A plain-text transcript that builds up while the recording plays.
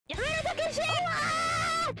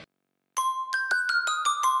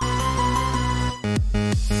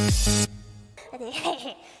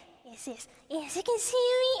Yes, you can see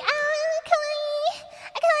me.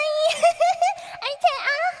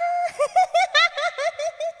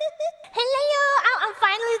 Hello, I'm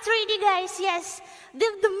finally 3D, guys. Yes,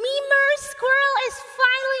 the memer squirrel is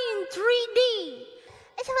finally in 3D.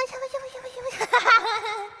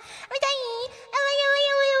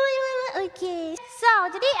 Oke, so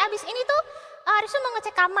jadi abis ini tuh Risu mau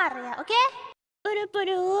ngecek kamar ya, oke?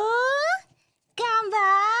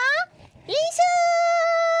 Gambar Risu.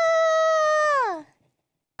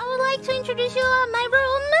 I would like to introduce you my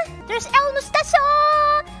room. There's El Mustaso,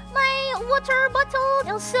 my water bottle.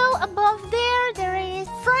 Also above there is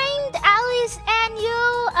framed Alice and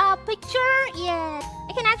you picture. Yeah,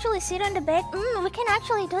 I can actually sit on the bed. We can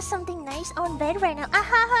actually do something nice on bed right now.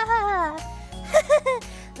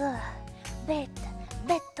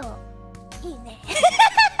 Beto ini.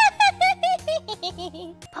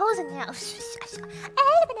 Posenya.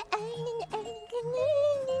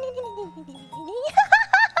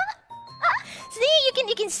 See,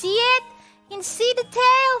 you can see it. You can see the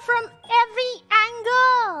tail from every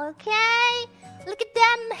angle. Okay, look at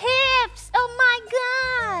them hips. Oh my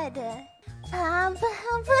god. Oh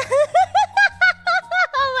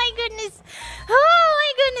my goodness. Oh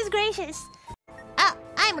my goodness gracious.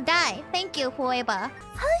 I'm a guy. Thank you, whoever.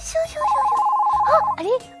 Oh, ada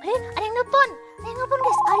yang nelpon.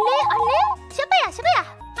 Guys. Ale. Siapa ya?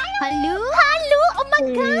 Halo. Oh my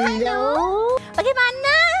god. Halo.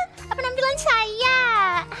 Bagaimana penampilan saya?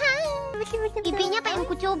 Pipinya pengen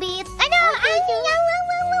kucubit. Aduh,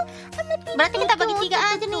 Berarti kita bagi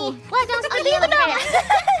 3 aja nih. Wah, jangan seperti itu dong.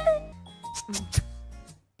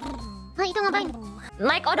 Nah, itu ngapain?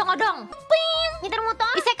 Naik odong-odong. Nyetir motor.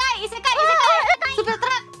 Isekai. Super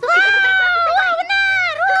truck. Wah,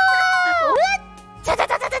 benar.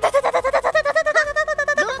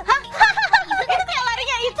 Itu yang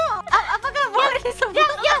larinya itu. Apakah boleh disebut?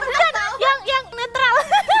 Yang netral.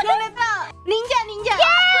 Ninja.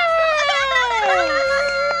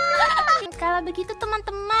 Kalau begitu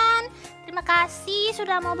teman-teman, terima kasih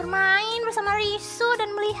sudah mau bermain bersama Risu dan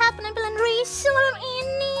melihat penampilan Risu malam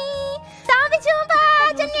ini. Sampai jumpa,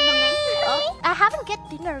 I haven't get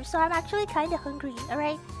dinner, so I'm actually kind of hungry.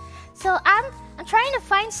 Alright, so I'm trying to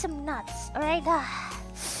find some nuts. Alright, I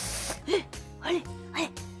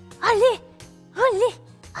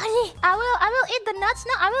will eat the nuts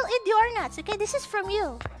now. I will eat your nuts. Okay, this is from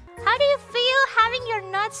you. How do you feel having your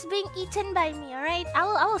nuts being eaten by me? Alright, I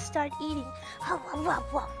will start eating.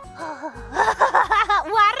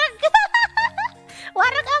 Wareg.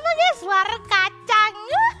 Wareg apa guys? Wareg kacang.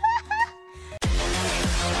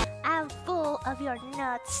 I'm full of your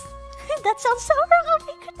nuts. That sounds so wrong. Oh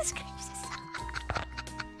my goodness gracious.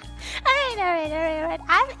 Alright.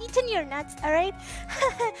 I've eaten your nuts. Alright.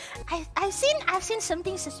 I've seen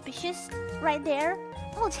something suspicious right there.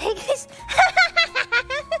 I'll take this.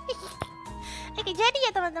 Oke, jadi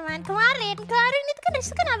ya teman-teman, kemarin itu kan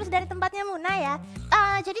Risu kan habis dari tempatnya Moona ya.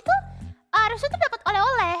 Jadi tuh Risu tuh dapat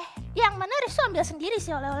oleh-oleh. Yang mana Risu ambil sendiri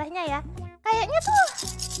sih oleh-olehnya ya. Kayaknya tuh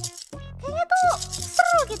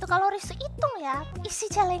seru gitu kalau Risu hitung ya isi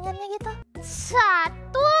celengannya gitu.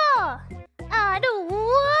 1, 2, 3.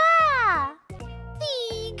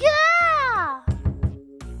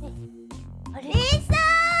 Risu!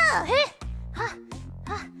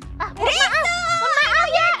 Mohon maaf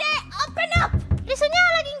ya. Open up. Risunya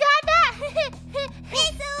lagi nggak ada.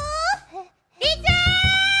 Risu.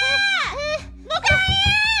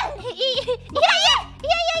 Bukain. Iya.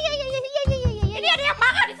 Ini ada yang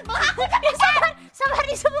makan di sebelah aku. Sabar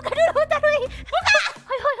Risu, buka dulu. Bentar, woi. Buka.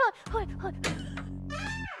 Hoi.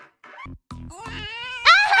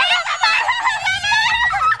 Ayo sabar.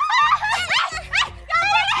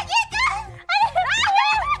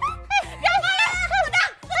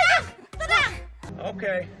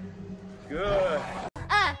 Okay, good.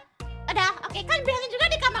 Udah, oke kan bilangin juga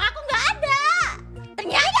di kamar aku nggak ada.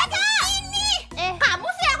 Ternyata ini. Kamu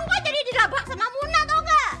sih aku nggak jadi dilabrak sama Moona tau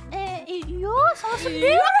nggak? Iya, salah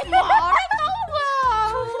sendiri. Orang tau nggak?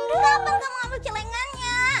 Salah sendiri. Kapan kamu ngambil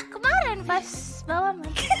celengannya? Kemarin pas bawa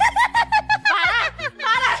mic. Parah.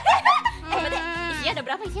 Isinya ada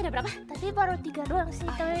berapa? Tadi baru 3 doang sih,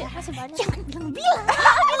 tapi masih banyak. Jangan bilang.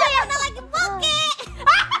 Kita ya lagi bokeh.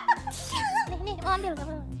 Nih, mau ambil nggak?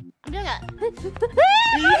 Ambil nggak?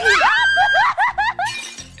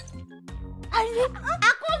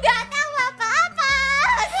 Aku nggak tahu apa-apa.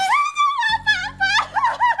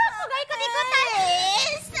 Nggak ikut-ikutan.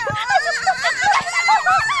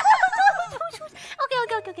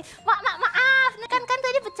 Oke. Maaf. Kan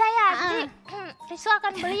tadi percaya. Jadi Risu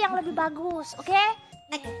akan beli yang lebih bagus, oke?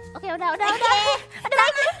 Oke, udah. Ada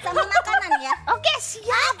Sama makanan ya. Oke,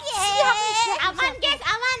 siap. Siap. Aman guys,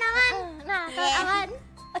 aman. Nah, kalau aman.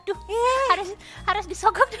 Aduh, harus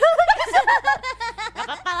disogok dulu. Gak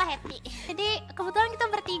apa-apa lah, happy. Jadi kebetulan kita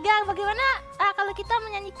bertiga. Bagaimana kalau kita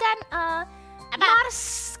menyanyikan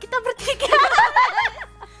Mars kita bertiga?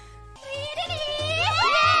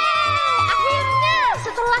 Akhirnya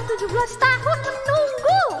setelah 17 tahun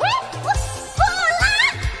menunggu.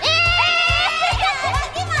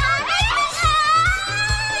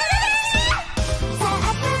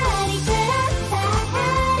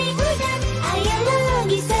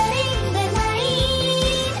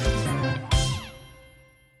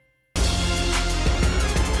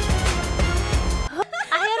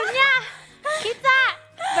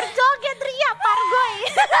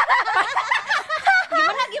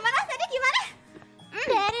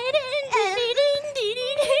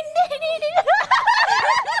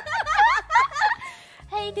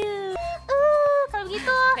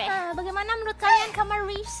 Bagaimana menurut kalian kamar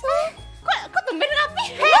Risu? Kok tumben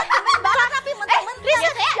rapi? Rapi mentah-mentah. Risu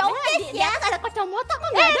ya, gak ada kacamata kok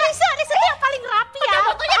nggak ada. Risu yang paling rapi ya.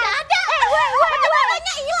 Kacamatanya nggak ada.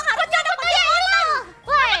 Kacamatanya hilang, harusnya ada kacamata.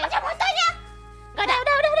 Kacamatanya nggak ada.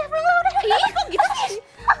 Udah. Ih, kok gitu guys?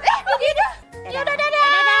 Udah.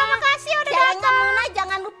 Makasih udah datang. Moona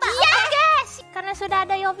jangan lupa. Iya guys. Karena sudah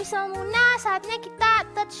ada Yofi sama Moona, saatnya kita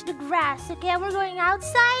touch the grass. Okay, we're going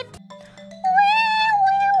outside.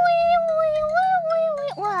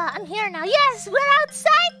 Wah, I'm here now. Yes, we're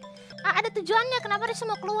outside. Ada tujuannya kenapa Risu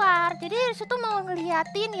mau keluar. Jadi Risu tuh mau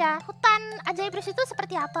ngeliatin ya hutan ajaib Risu itu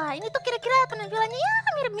seperti apa. Ini tuh kira-kira penampilannya ya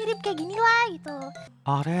mirip-mirip kayak gini lah gitu.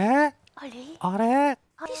 Are?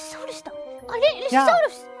 Risaurusだ。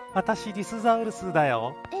Risaurus. 私リスザウルスだ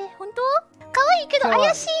よ。本当？可愛いけど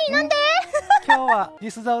怪しい。なんで？今日は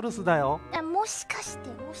リスザウルスだよ。もしかして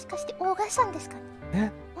大賀さんですか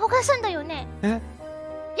ね？え？大賀さんだよね。え？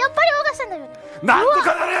やっぱり大賀さんだよね。なんと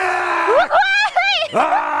かなれー！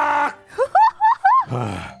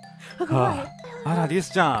あらリ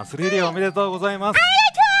スちゃん、3D おめでとうございます。あ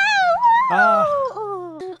りが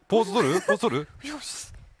とう。ポーズ取る？よ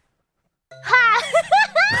し。は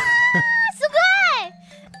すごい。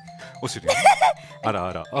お尻。あ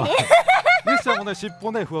ら。リスちゃんもね、尻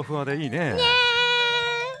尾ね、ふわふわでいいね。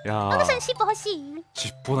いや大賀さん尻尾欲しい？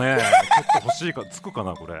尻尾ね、ちょっと欲しいか、つくか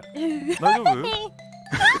なこれ。大丈夫？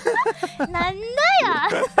なんだよ。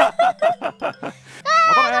ま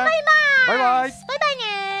たね。バイバイ。ね。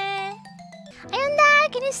Ayunda,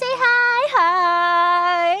 can you say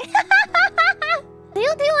hi? Do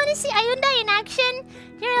you want to see Ayunda in action?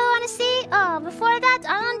 Do you really want to see? Before that,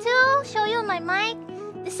 I want to show you my mic.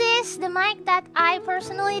 This is the mic that I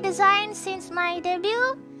personally designed since my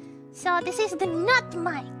debut. So this is the nut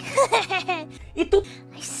mic.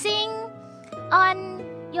 I sing on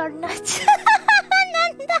your nuts.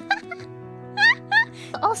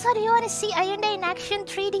 Also, do you want to see Ayunda in action?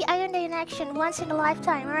 3D Ayunda in action once in a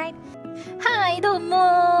lifetime, alright? Hi,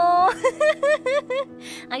 domo!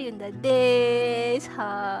 Ayunda desu.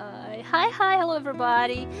 Hi, hello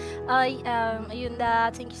everybody. I am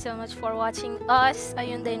Ayunda. Thank you so much for watching us,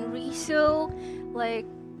 Ayunda and Risu. Like,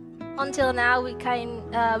 until now, we can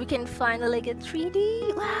finally get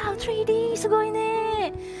 3D. Wow, 3D, sugoi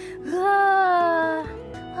ne.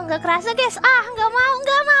 Nggak kerasa guys, nggak mau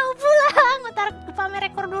pulang. Bentar pamer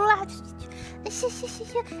ekor dulu lah. This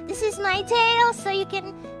is my tail, so you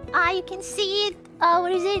can see it.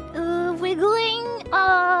 What is it? Wiggling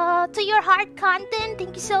to your heart content.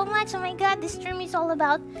 Thank you so much. Oh my god, this stream is all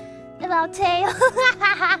about tail.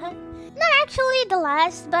 Not actually the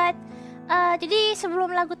last, but jadi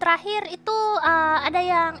sebelum lagu terakhir itu ada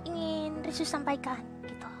yang ingin Risu sampaikan.